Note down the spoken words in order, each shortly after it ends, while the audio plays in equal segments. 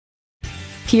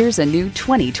Here's a new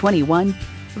 2021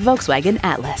 Volkswagen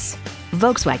Atlas.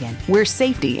 Volkswagen, where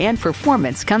safety and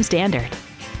performance come standard.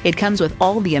 It comes with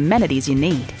all the amenities you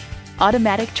need.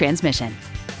 Automatic transmission,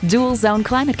 dual zone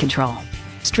climate control,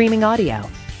 streaming audio,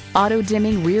 auto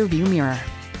dimming rear view mirror,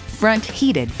 front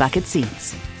heated bucket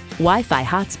seats, Wi-Fi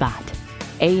hotspot,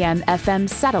 AM/FM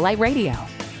satellite radio,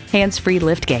 hands-free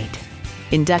liftgate,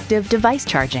 inductive device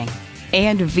charging,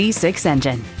 and V6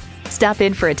 engine. Stop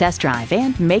in for a test drive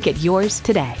and make it yours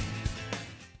today.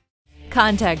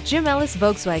 Contact IJim Ellis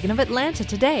Volkswagen of Atlanta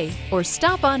today or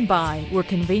stop on by. We're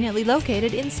conveniently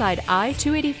located inside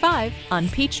I-285 on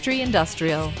Peachtree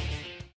Industrial.